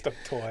investing. It's just a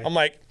toy. I'm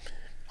like,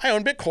 I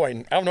own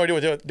Bitcoin. I have no idea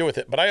what to do with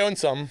it, but I own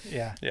some.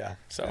 Yeah. Yeah.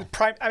 So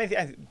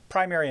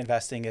Primary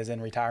investing is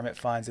in retirement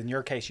funds. In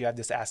your case, you have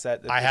this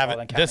asset. I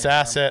have this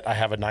asset. I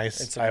have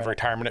It's I have rental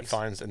retirement properties.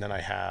 funds, and then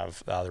I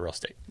have the real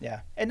estate.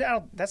 Yeah, and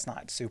that's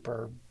not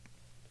super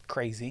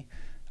crazy.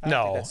 I don't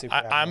think No, that's super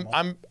abnormal.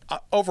 I'm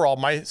overall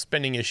my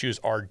spending issues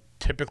are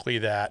typically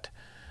that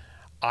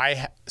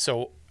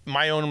so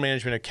my own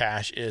management of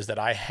cash is that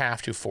I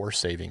have to force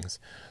savings.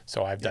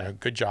 So I've done a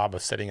good job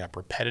of setting up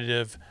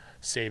repetitive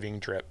saving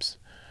drips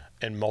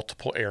in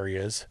multiple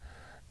areas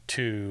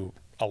to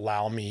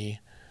allow me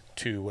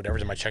to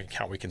whatever's in my checking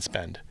account we can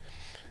spend.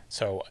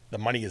 So the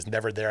money is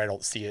never there. I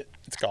don't see it.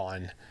 It's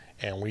gone.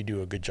 And we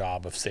do a good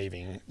job of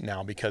saving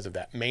now because of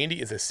that. Mandy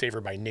is a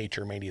saver by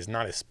nature. Mandy is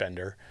not a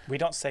spender. We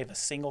don't save a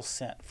single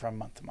cent from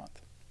month to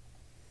month.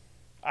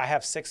 I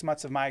have 6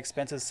 months of my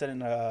expenses sitting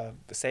in a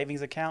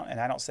savings account, and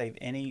I don't save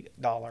any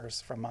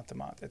dollars from month to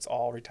month. It's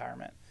all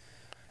retirement.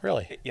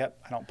 Really? Yep,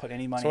 I don't put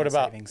any money So what in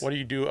about savings. what do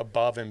you do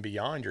above and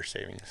beyond your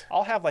savings?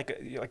 I'll have like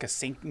a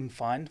sinking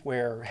fund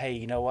where, hey,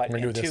 you know what? I'm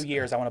gonna In do 2 this.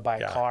 years, I want to buy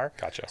a Yeah, car.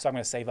 gotcha. So I'm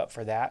going to save up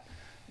for that.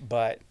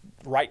 but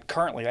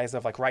currently, as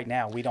of like right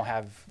now, we don't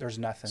have. There's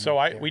nothing. So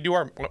there. we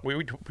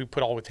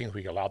put all the things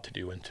we're allowed to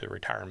do into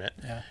retirement,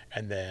 Yeah.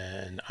 and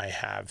then I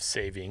have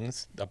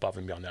savings above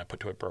and beyond that I put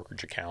to a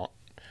brokerage account,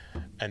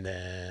 and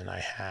then I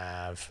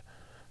have,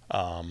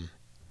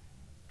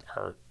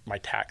 my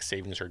tax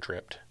savings are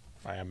dripped.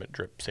 I am a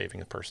drip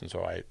saving person,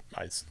 so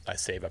I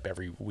save up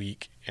every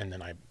week, and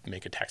then I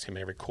make a tax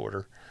payment every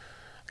quarter.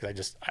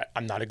 Because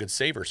I'm not a good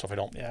saver, so if I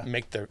don't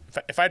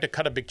if I had to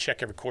cut a big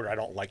check every quarter, I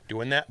don't like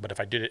doing that. But if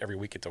I did it every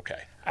week, it's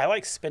okay. I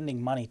like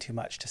spending money too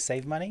much to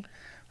save money,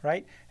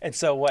 right? And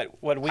so what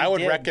we I would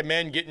did,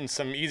 recommend getting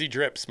some easy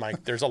drips,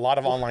 Mike. There's a lot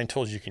of online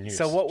tools you can use.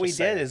 So what we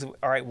did is,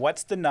 all right,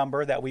 what's the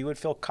number that we would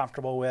feel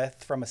comfortable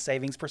with from a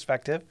savings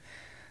perspective?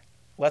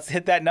 Let's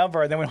hit that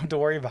number, and then we don't have to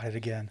worry about it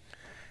again.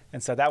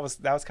 And so that was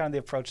kind of the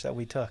approach that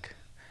we took.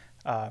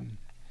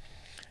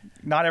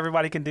 Not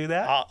everybody can do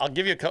that. I'll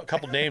give you a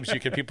couple names.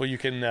 You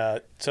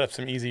can set up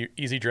some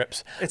easy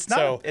drips. It's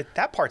not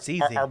that part's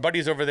easy. Our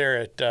buddies over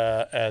there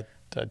at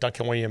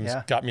Duncan Williams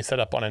got me set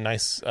up on a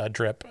nice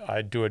drip.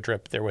 I do a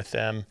drip there with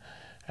them,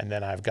 and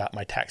then I've got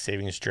my tax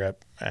savings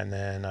drip, and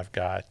then I've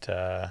got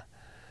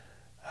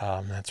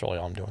that's really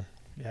all I'm doing.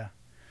 Yeah,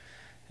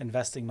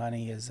 investing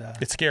money is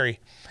it's scary.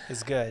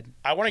 Is good.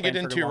 I want to get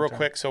into real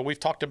quick. So we've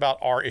talked about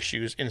our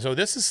issues, and so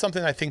this is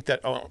something I think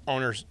that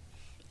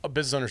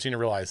business owners need to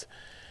realize.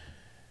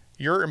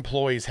 Your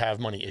employees have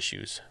money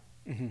issues.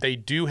 Mm-hmm. They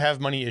do have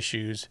money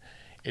issues.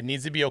 It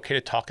needs to be okay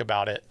to talk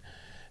about it.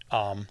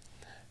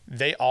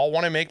 They all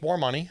want to make more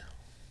money.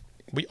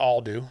 We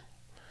all do.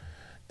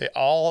 They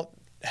all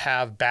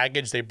have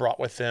baggage they brought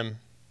with them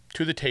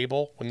to the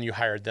table when you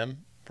hired them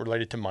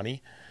related to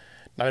money.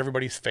 Not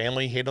everybody's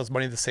family handles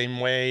money the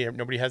same way.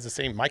 Nobody has the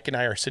same. Mike and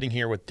I are sitting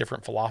here with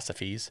different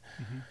philosophies.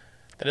 Mm-hmm.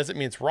 That doesn't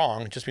mean it's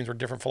wrong. It just means we're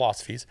different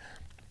philosophies.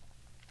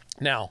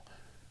 Now,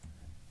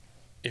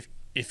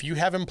 if you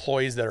have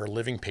employees that are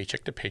living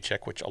paycheck to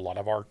paycheck, which a lot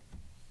of our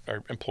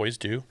employees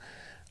do,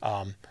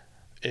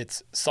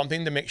 it's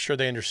something to make sure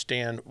they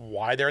understand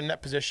why they're in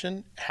that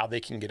position, how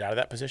they can get out of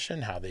that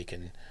position, how they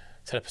can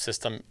set up a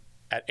system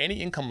at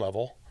any income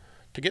level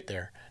to get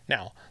there.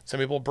 Now,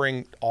 some people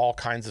bring all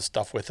kinds of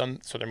stuff with them.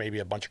 So there may be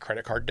a bunch of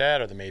credit card debt,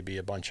 or there may be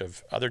a bunch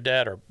of other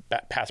debt or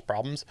past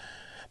problems.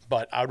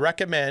 But I would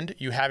recommend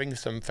you having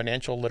some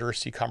financial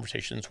literacy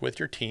conversations with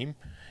your team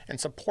and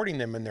supporting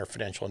them in their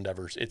financial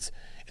endeavors. It's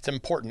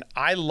important.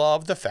 I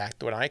love the fact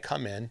that when I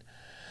come in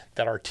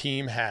that our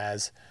team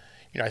has,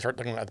 I start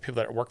looking at the people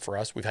that work for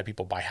us. We've had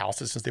people buy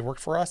houses since they worked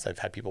for us. I've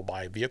had people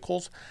buy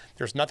vehicles.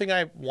 There's nothing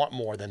I want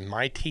more than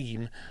my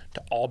team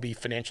to all be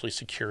financially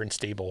secure and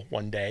stable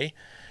one day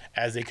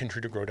as they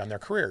continue to grow down their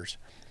careers.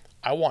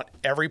 I want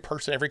every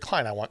person, every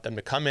client, I want them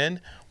to come in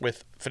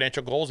with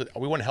financial goals.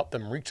 We want to help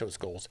them reach those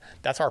goals.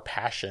 That's our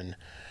passion.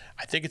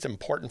 I think it's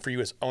important for you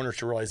as owners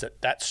to realize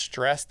that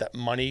stress that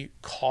money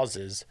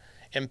causes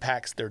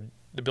impacts their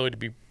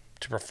ability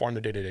to perform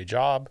the day-to-day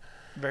job.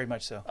 Very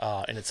much so.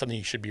 And it's something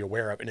you should be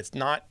aware of. And it's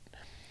not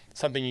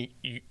something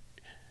you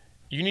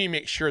need to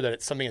make sure that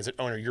it's something as an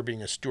owner, you're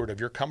being a steward of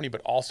your company,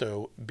 but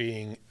also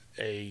being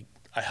a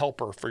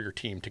helper for your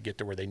team to get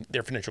to where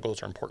their financial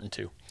goals are important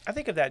too. I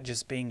think of that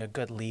just being a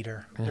good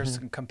leader. Mm-hmm. There's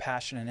some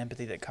compassion and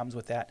empathy that comes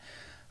with that.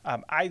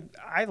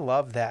 I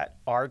love that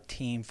our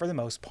team, for the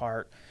most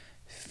part,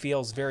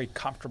 feels very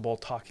comfortable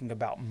talking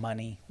about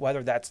money,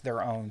 whether that's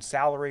their own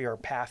salary or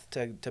path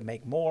to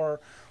make more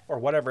or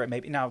whatever it may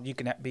be. Now, you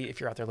can be, if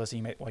you're out there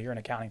listening, you're an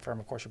accounting firm,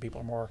 of course, your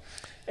people are more,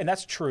 and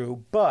that's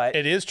true, but...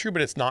 It is true,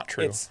 but it's not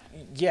true.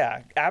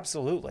 Yeah,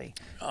 absolutely.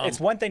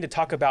 It's one thing to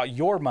talk about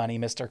your money,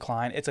 Mr.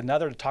 Klein. It's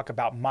another to talk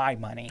about my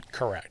money.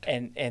 Correct.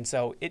 And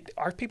so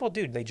our people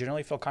do. They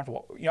generally feel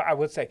comfortable. I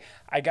would say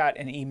I got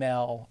an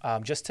email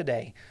just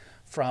today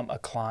from a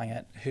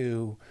client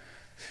who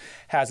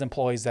has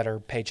employees that are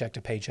paycheck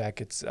to paycheck.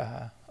 It's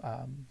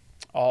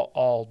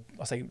all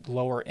I'll say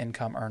lower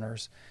income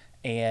earners.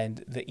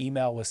 And the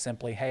email was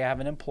simply, hey, I have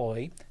an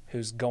employee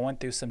who's going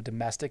through some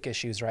domestic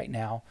issues right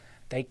now.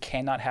 They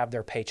cannot have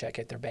their paycheck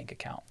hit their bank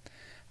account.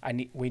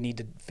 We need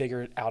to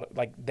figure it out.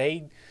 Like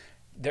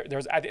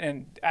there's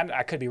and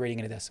I could be reading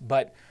into this,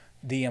 but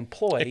the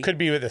employee. It could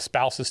be where the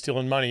spouse is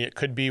stealing money. It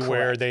could be Correct.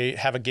 Where they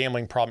have a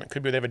gambling problem. It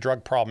could be where they have a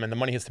drug problem and the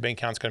money hits the bank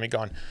account, it's going to be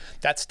gone.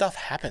 That stuff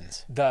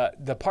happens.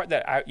 The part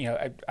that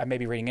I may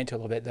be reading into a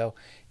little bit though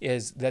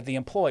is that the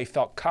employee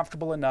felt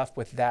comfortable enough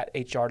with that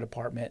HR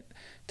department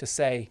to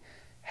say,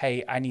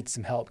 hey, I need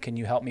some help. Can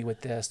you help me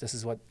with this? This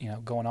is what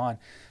going on.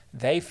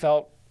 They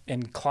felt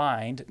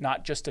inclined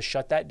not just to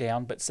shut that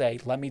down, but say,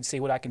 let me see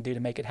what I can do to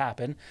make it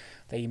happen.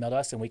 They emailed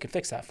us and we could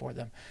fix that for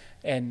them.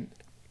 And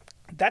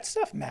that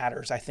stuff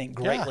matters, I think,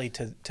 greatly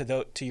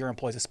to your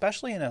employees,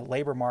 especially in a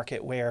labor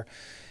market where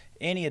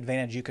any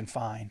advantage you can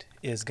find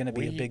is going to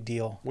be a big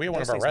deal. We had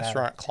one of our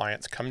restaurant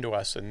clients come to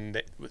us,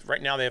 and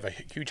right now they have a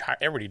huge,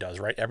 everybody does,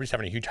 right? Everybody's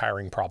having a huge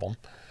hiring problem,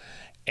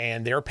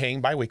 and they're paying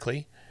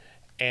biweekly.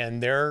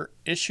 And their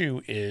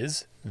issue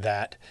is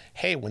that,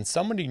 hey, when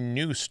somebody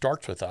new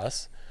starts with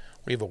us,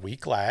 we have a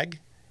week lag,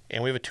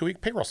 and we have a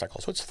 2-week payroll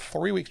cycle. So it's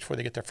 3 weeks before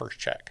they get their first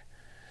check.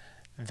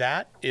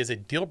 that is a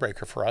deal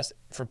breaker for us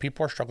for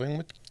people who are struggling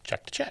with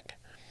check to check.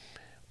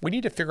 We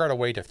need to figure out a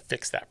way to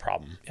fix that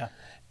problem. Yeah.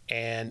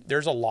 And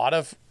there's a lot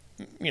of,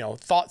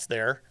 thoughts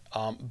there,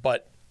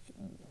 but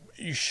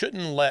you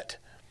shouldn't let,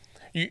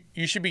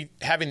 you should be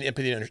having the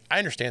empathy. I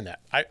understand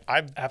that.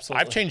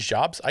 Absolutely. I've changed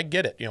jobs. I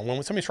get it.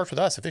 When somebody starts with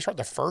us, if they start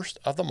the 1st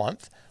of the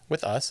month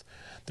with us,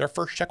 their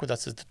first check with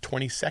us is the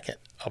 22nd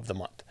of the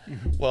month.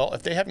 Mm-hmm. Well,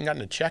 if they haven't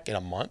gotten a check in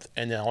a month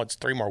and now it's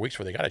 3 more weeks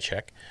where they got a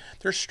check,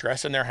 there's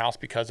stress in their house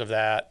because of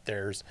that.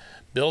 There's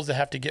bills that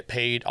have to get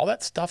paid. All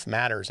that stuff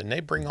matters, and they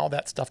bring all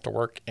that stuff to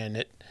work,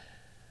 and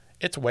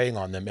it's weighing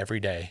on them every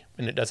day,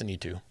 and it doesn't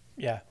need to.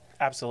 Yeah.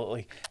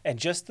 Absolutely. And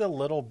just the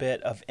little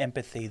bit of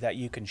empathy that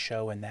you can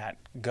show in that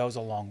goes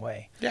a long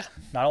way. Yeah.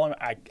 Not only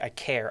I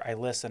care, I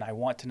listen, I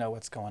want to know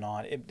what's going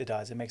on. It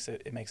does. It makes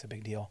a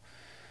big deal.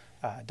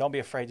 Don't be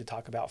afraid to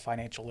talk about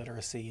financial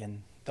literacy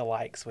and the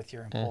likes with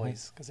your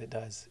employees, because it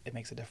does. It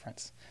makes a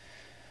difference.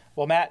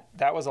 Well, Matt,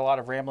 that was a lot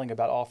of rambling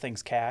about all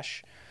things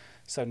cash.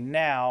 So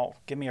now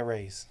give me a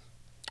raise.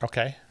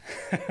 Okay.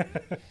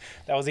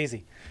 That was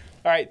easy.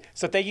 All right.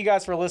 So thank you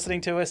guys for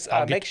listening to us.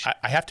 I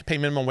have to pay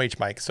minimum wage,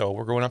 Mike, so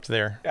we're going up to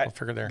there. We'll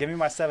figure there. Give me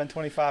my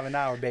 $7.25 an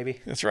hour, baby.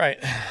 That's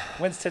right.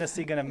 When's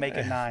Tennessee going to make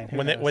it 9?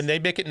 When they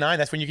make it 9,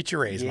 that's when you get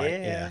your raise, Mike.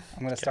 Yeah. I'm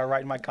going to start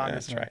writing my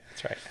congressman.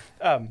 That's right.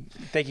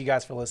 Thank you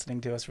guys for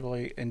listening to us.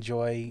 Really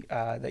enjoy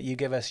that you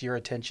give us your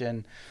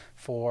attention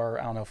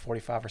for,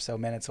 45 or so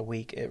minutes a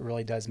week. It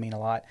really does mean a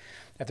lot.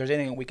 If there's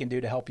anything we can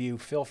do to help you,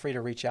 feel free to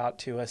reach out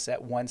to us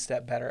at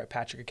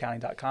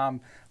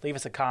onestepbetter@patrickaccounting.com. Leave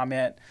us a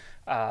comment.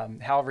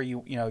 However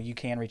you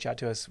can reach out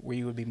to us.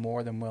 We would be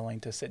more than willing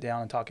to sit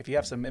down and talk. If you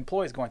have some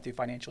employees going through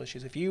financial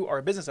issues, if you are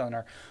a business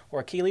owner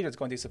or a key leader that's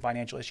going through some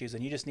financial issues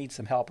and you just need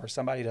some help or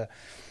somebody to,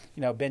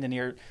 bend an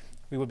ear,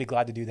 we would be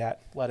glad to do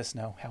that. Let us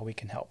know how we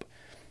can help.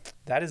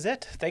 That is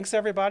it. Thanks,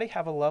 everybody.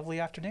 Have a lovely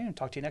afternoon.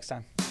 Talk to you next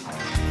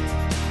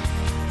time.